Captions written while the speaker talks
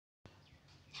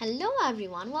Hello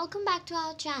everyone, welcome back to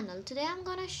our channel. Today I'm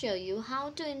gonna show you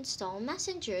how to install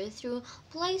Messenger through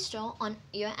Play Store on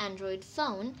your Android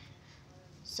phone.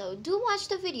 So do watch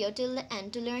the video till the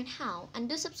end to learn how, and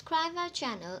do subscribe our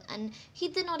channel and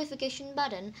hit the notification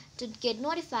button to get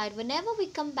notified whenever we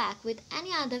come back with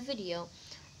any other video.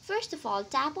 First of all,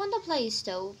 tap on the Play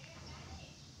Store,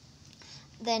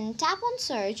 then tap on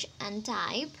search and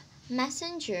type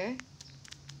Messenger,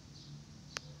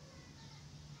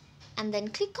 and then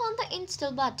click on the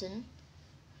install button,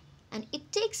 and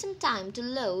it takes some time to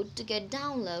load to get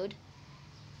download.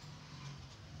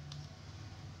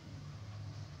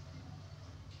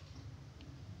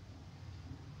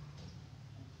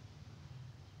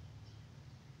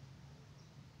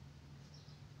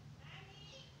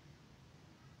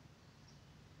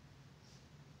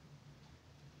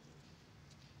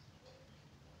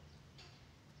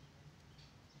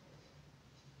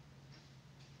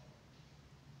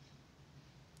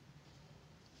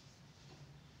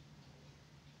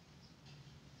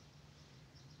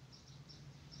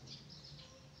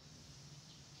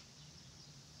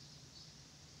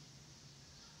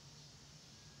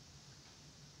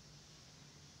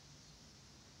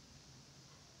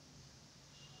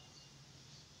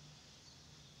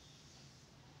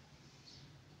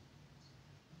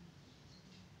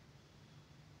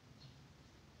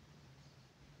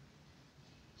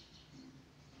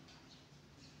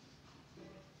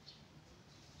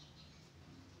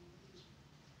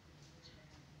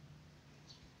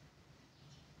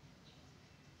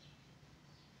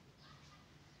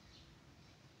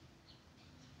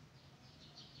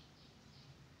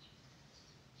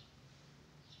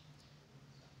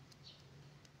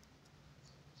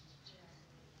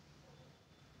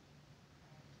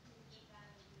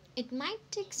 It might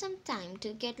take some time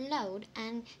to get load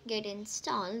and get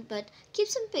installed, but keep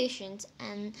some patience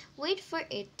and wait for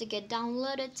it to get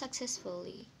downloaded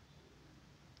successfully.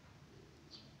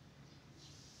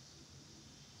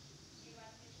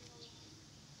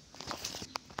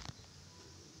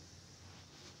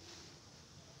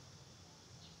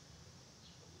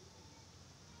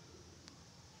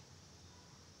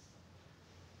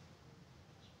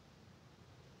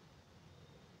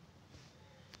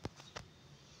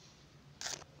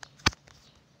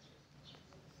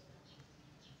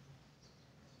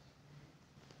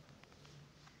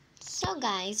 So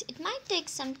guys, it might take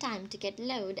some time to get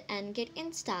load and get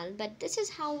installed, but this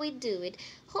is how we do it.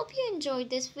 Hope you enjoyed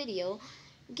this video.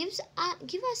 Give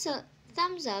us a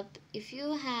thumbs up if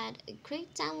you had a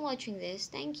great time watching this.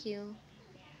 Thank you.